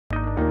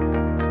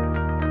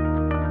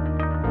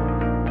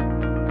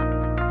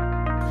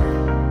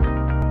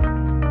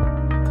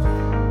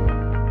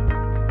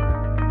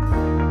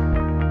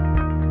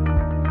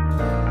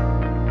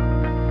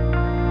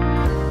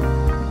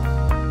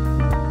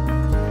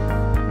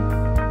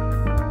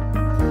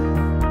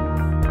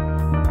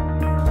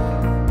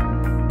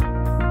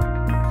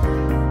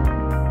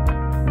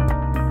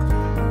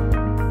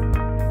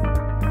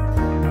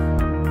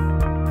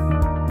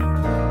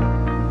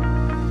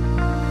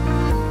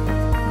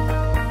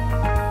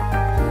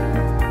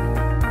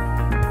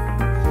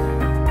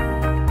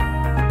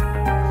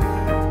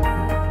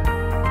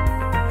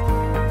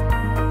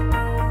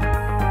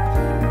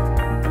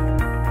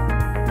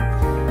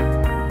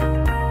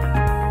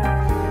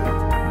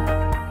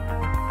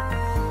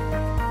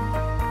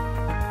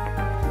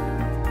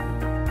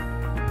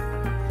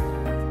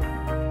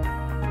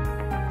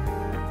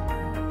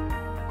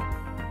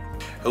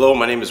Hello,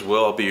 my name is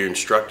Will. I'll be your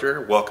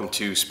instructor. Welcome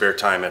to Spare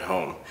Time at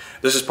Home.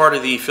 This is part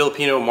of the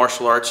Filipino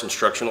martial arts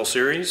instructional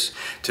series.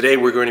 Today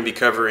we're going to be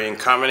covering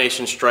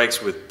combination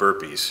strikes with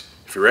burpees.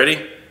 If you're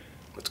ready,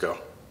 let's go.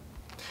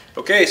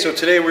 Okay, so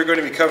today we're going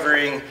to be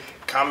covering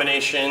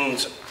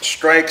combinations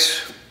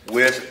strikes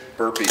with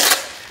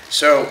burpees.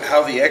 So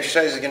how the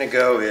exercise is going to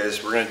go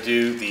is we're going to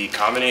do the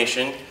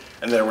combination,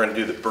 and then we're going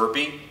to do the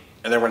burpee,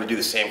 and then we're going to do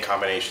the same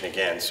combination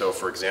again. So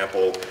for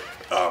example,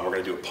 we're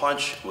going to do a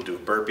punch, we'll do a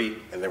burpee,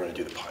 and then we're going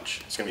to do the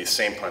punch. It's going to be the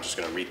same punch, it's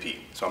going to repeat.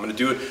 So I'm going to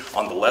do it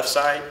on the left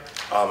side,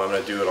 I'm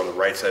going to do it on the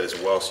right side as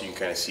well, so you can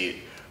kind of see it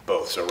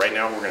both. So right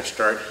now we're going to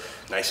start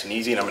nice and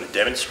easy, and I'm going to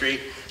demonstrate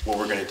what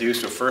we're going to do.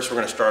 So first we're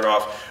going to start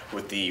off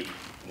with the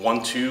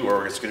 1-2,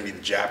 or it's going to be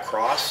the jab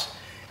cross,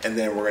 and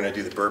then we're going to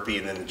do the burpee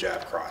and then the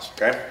jab cross,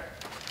 okay?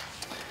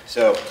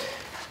 So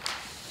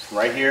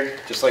right here,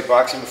 just like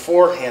boxing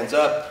before, hands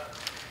up,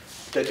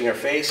 protecting our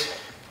face.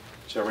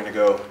 So we're going to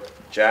go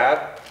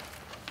jab,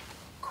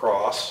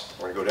 cross,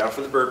 we're going to go down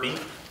for the burpee,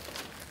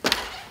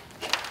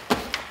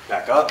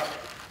 back up,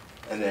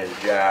 and then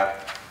jab,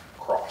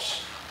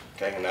 cross.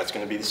 Okay, and that's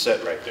going to be the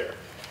set right there.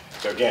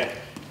 So again,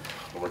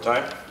 one more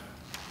time.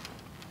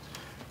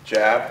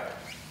 Jab,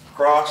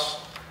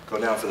 cross, go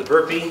down for the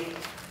burpee,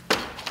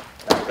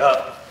 back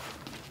up,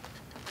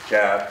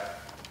 jab,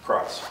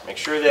 cross. Make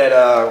sure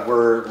that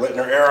we're letting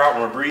our air out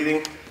when we're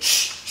breathing,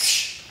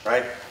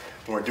 right,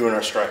 when we're doing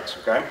our strikes,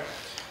 okay?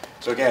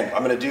 So again,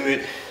 I'm going to do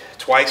it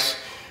twice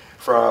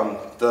from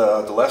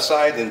the left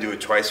side, then do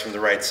it twice from the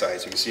right side,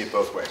 so you can see it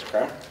both ways,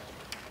 okay?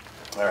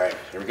 All right,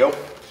 here we go.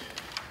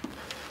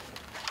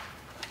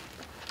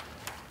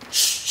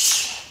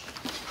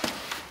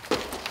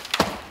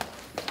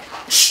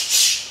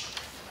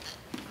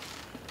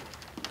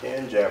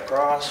 Again, jab,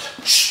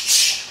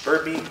 cross,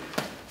 burpee,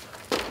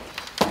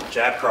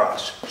 jab,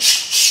 cross.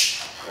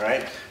 All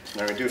right,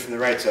 now we're going to do it from the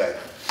right side.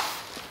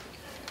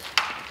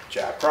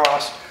 Jab,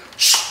 cross,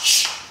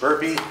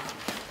 burpee,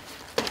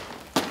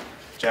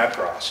 jab,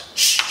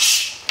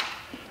 cross.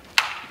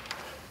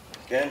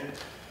 Again,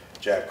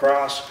 jab,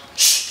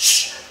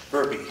 cross,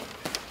 burpee,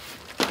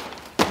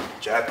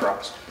 jab,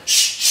 cross.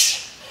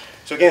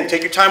 So again,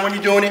 take your time when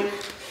you're doing it. You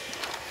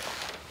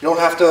don't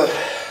have to,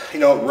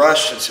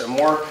 rush. It's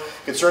more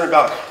concerned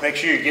about make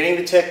sure you're getting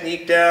the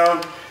technique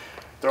down,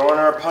 throwing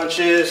our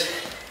punches,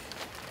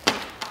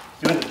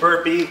 doing the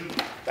burpee,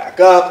 back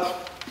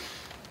up,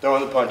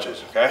 throwing the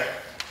punches, okay?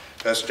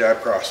 That's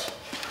jab, cross.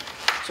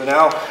 So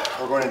now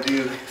we're going to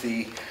do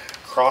the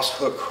cross,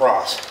 hook,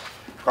 cross.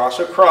 Cross,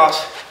 hook,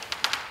 cross,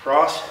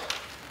 cross,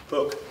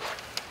 hook,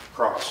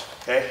 cross,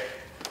 okay?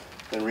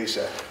 Then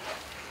reset.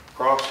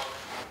 Cross,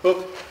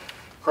 hook,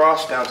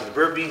 cross, down to the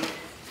burpee,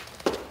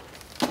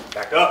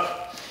 back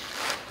up,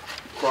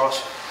 cross,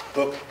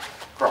 hook,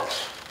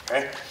 cross,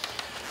 okay?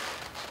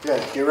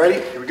 Good, get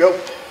ready, here we go.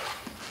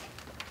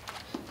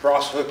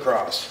 Cross, hook,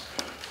 cross,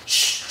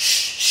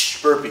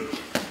 burpee,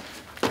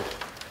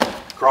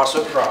 cross,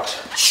 hook,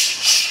 cross.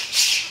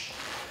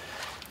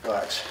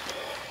 Relax.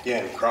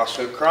 Again, cross,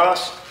 hook,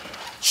 cross,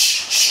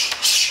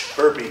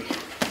 burpee,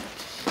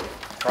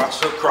 cross,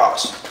 hook,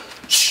 cross,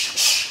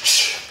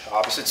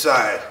 opposite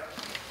side,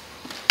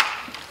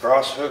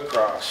 cross, hook,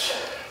 cross,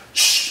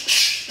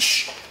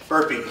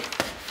 burpee,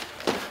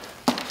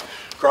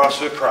 cross,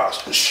 hook,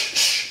 cross,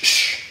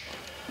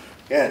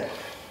 again,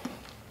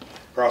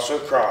 cross,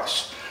 hook,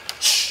 cross,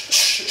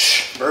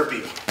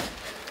 burpee,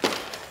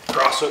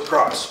 cross, hook,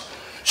 cross.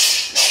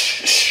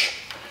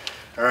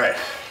 All right.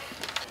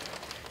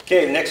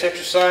 Okay, the next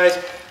exercise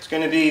is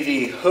going to be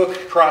the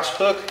hook, cross,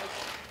 hook,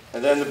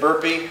 and then the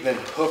burpee, then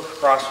hook,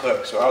 cross,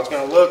 hook. So how it's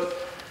going to look: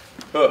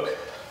 hook,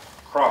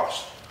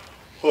 cross,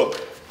 hook,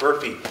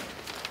 burpee,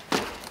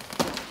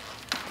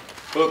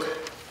 hook,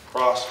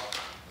 cross,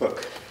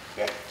 hook.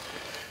 Okay,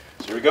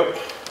 so here we go.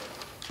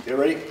 Get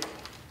ready.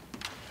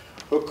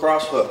 Hook,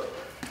 cross, hook,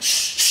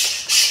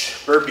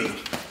 burpee,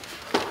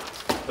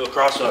 hook,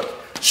 cross, hook.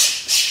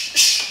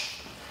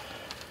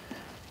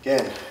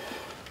 Again,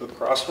 hook,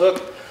 cross,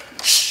 hook,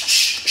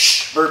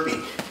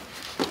 burpee,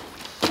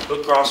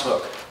 hook, cross,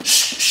 hook,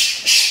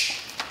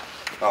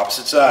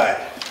 opposite side,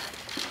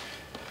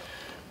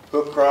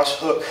 hook, cross,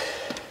 hook,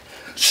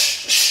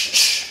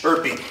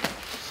 burpee,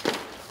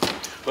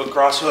 hook,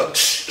 cross, hook,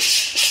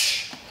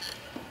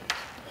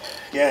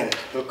 again,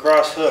 hook,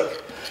 cross,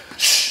 hook,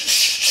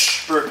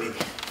 burpee,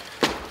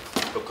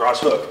 hook, cross,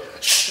 hook.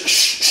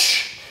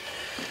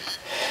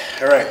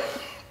 All right,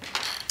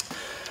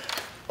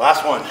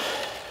 last one.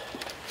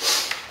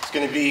 It's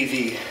going to be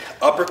the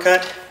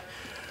uppercut,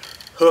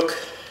 hook,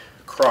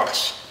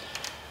 cross.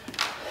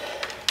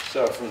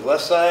 So from the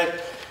left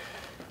side,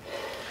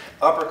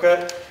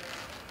 uppercut,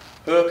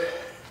 hook,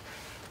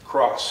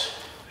 cross,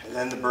 and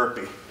then the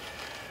burpee.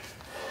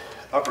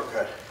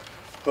 Uppercut,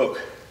 hook,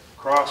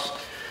 cross,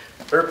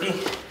 burpee,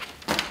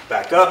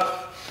 back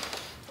up,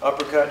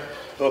 uppercut,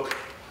 hook,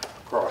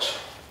 cross.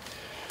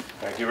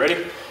 All right, get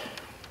ready?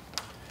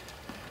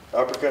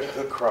 Uppercut,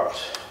 hook,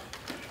 cross,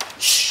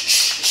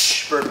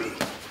 burpee.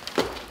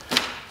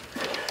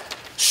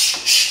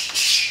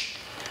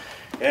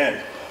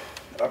 And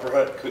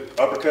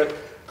uppercut,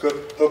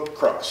 hook,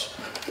 cross.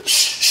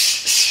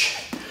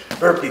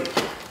 Burpee.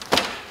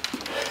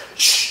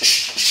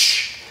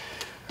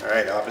 All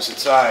right, opposite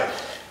side.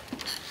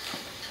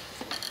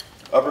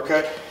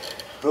 Uppercut,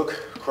 hook,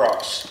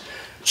 cross.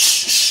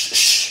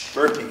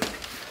 Burpee.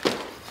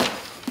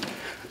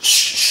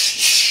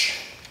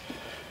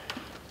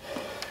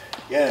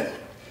 Again,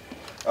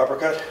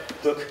 uppercut,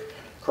 hook,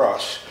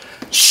 cross.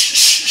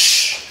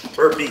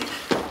 Burpee.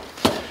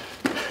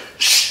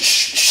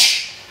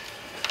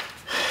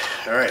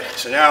 All right,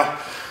 so now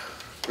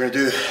we're gonna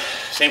do the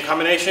same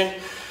combination,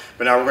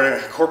 but now we're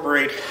gonna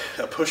incorporate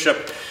a push-up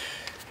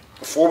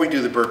before we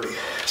do the burpee.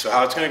 So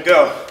how it's gonna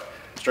go,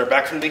 start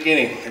back from the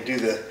beginning and do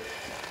the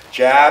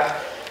jab,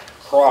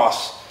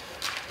 cross.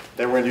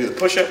 Then we're gonna do the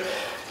push-up,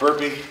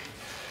 burpee,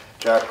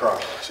 jab,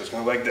 cross. So it's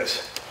gonna go like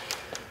this.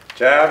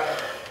 Jab,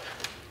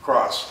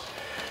 cross,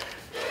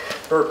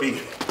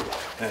 burpee,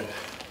 and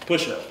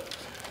push-up.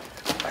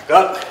 Back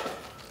up,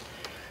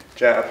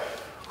 jab,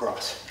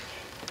 cross.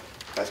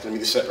 That's gonna be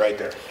the set right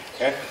there,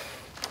 okay?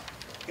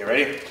 Get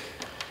ready?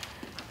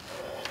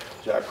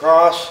 Jab,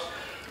 cross,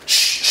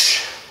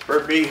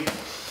 burpee,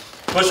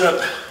 push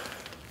up,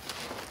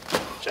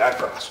 jab,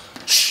 cross.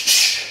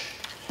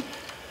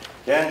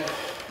 Again,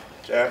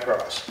 jab,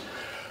 cross,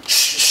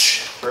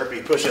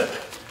 burpee, push up,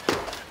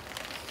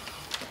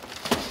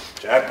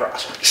 jab,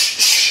 cross.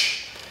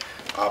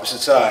 Opposite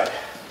side,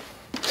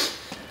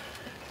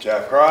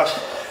 jab, cross,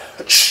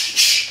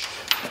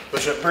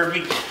 push up,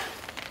 burpee,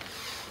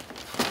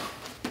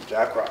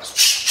 jab,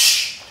 cross.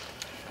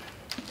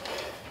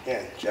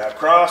 Again, jab,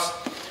 cross.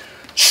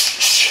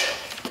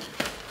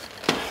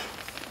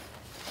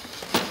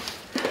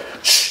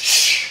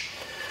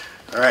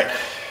 All right,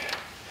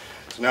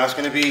 so now it's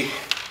going to be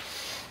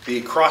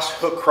the cross,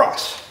 hook,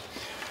 cross.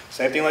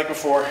 Same thing like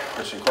before,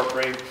 just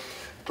incorporate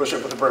push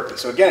up with the burpee.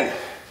 So again,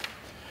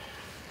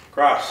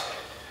 cross,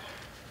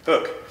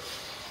 hook,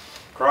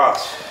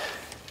 cross,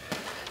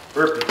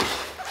 burpee,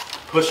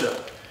 push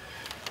up,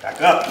 back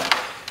up,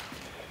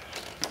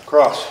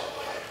 cross,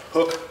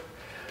 hook,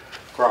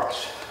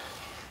 cross.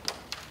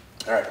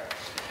 All right,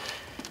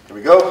 here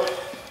we go.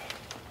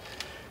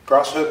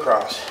 Cross, hook,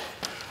 cross.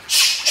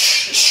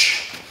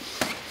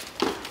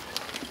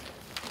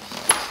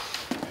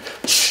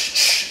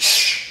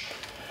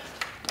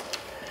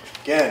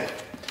 Again.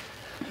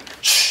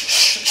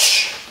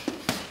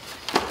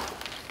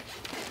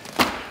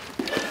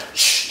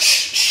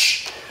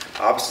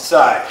 Opposite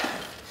side.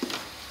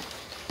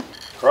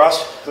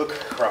 Cross, hook,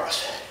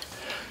 cross.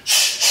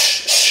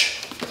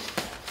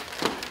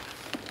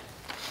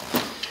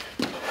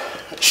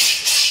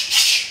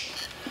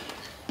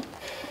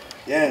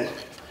 Again.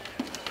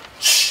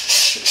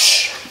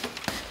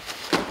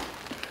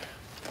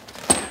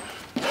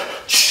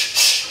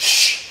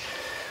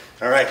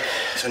 All right,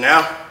 so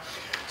now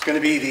it's going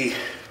to be the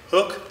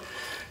hook,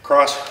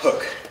 cross,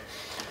 hook.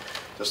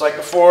 Just like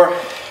before,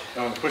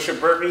 going push up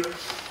burpee,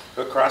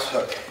 hook, cross,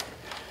 hook.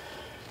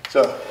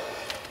 So,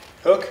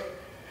 hook,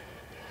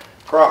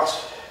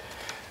 cross,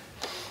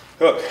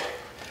 hook,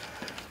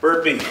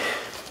 burpee,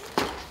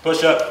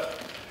 push up,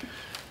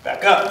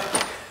 back up,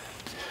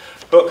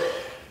 hook,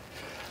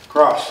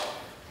 cross,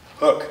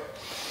 hook.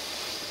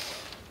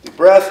 Deep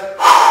breath,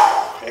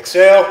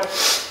 exhale,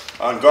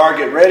 on guard,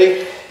 get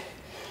ready. Here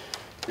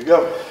we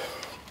go.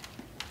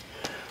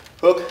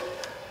 Hook,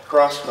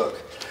 cross, hook.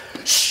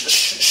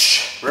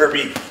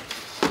 Burpee,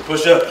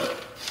 push up.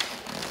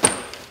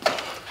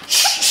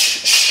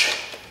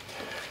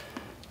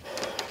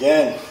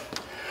 Again.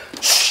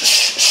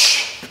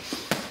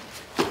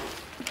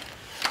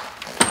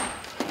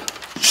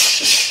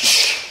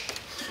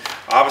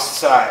 Opposite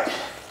side.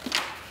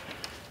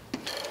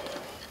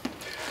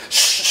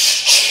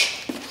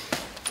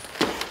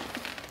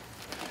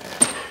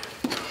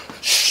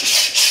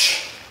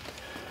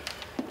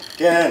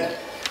 Again.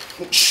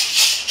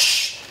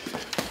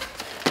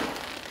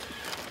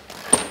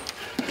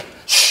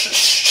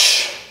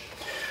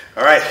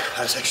 All right,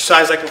 last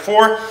exercise like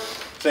before.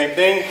 Same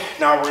thing.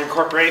 Now we're going to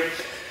incorporate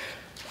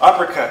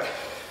uppercut,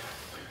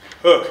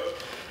 hook,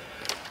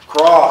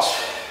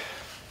 cross,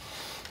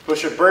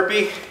 push up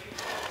burpee,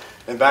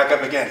 then back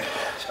up again.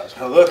 So it's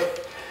going to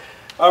look.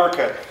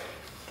 Uppercut,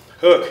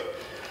 hook,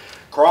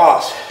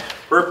 cross,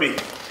 burpee,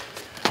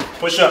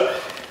 push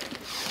up,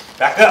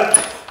 back up,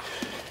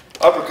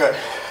 uppercut,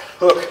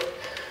 hook,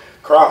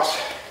 cross.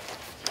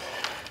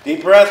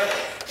 Deep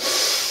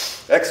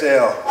breath,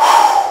 exhale.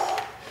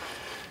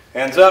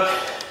 Hands up,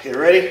 get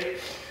ready.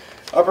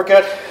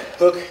 Uppercut,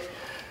 hook,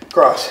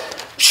 cross.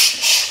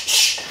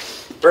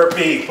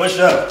 Burpee, push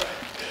up.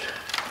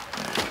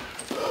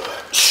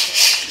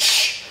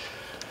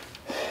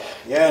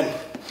 Again.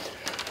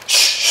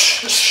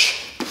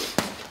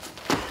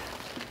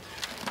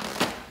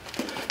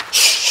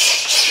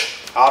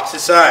 Opposite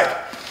side.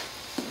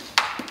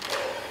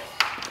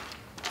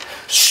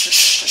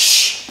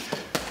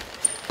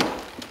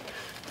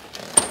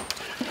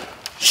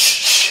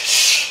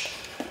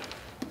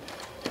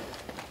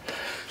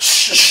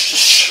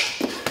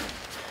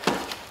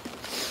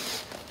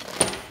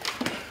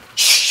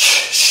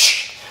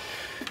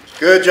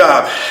 Good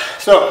job.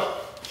 So,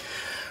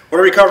 what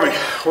are we covering?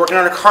 Working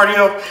on our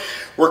cardio,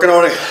 working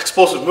on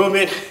explosive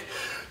movement,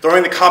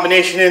 throwing the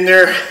combination in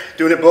there,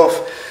 doing it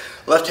both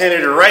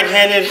left-handed or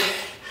right-handed.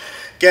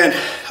 Again,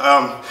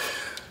 I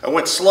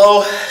went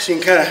slow so you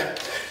can kind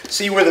of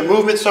see where the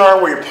movements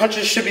are, where your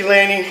punches should be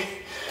landing,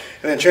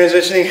 and then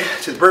transitioning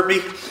to the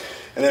burpee,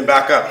 and then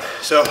back up.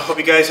 So, hope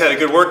you guys had a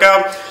good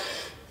workout.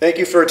 Thank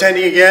you for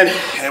attending again,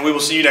 and we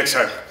will see you next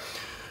time.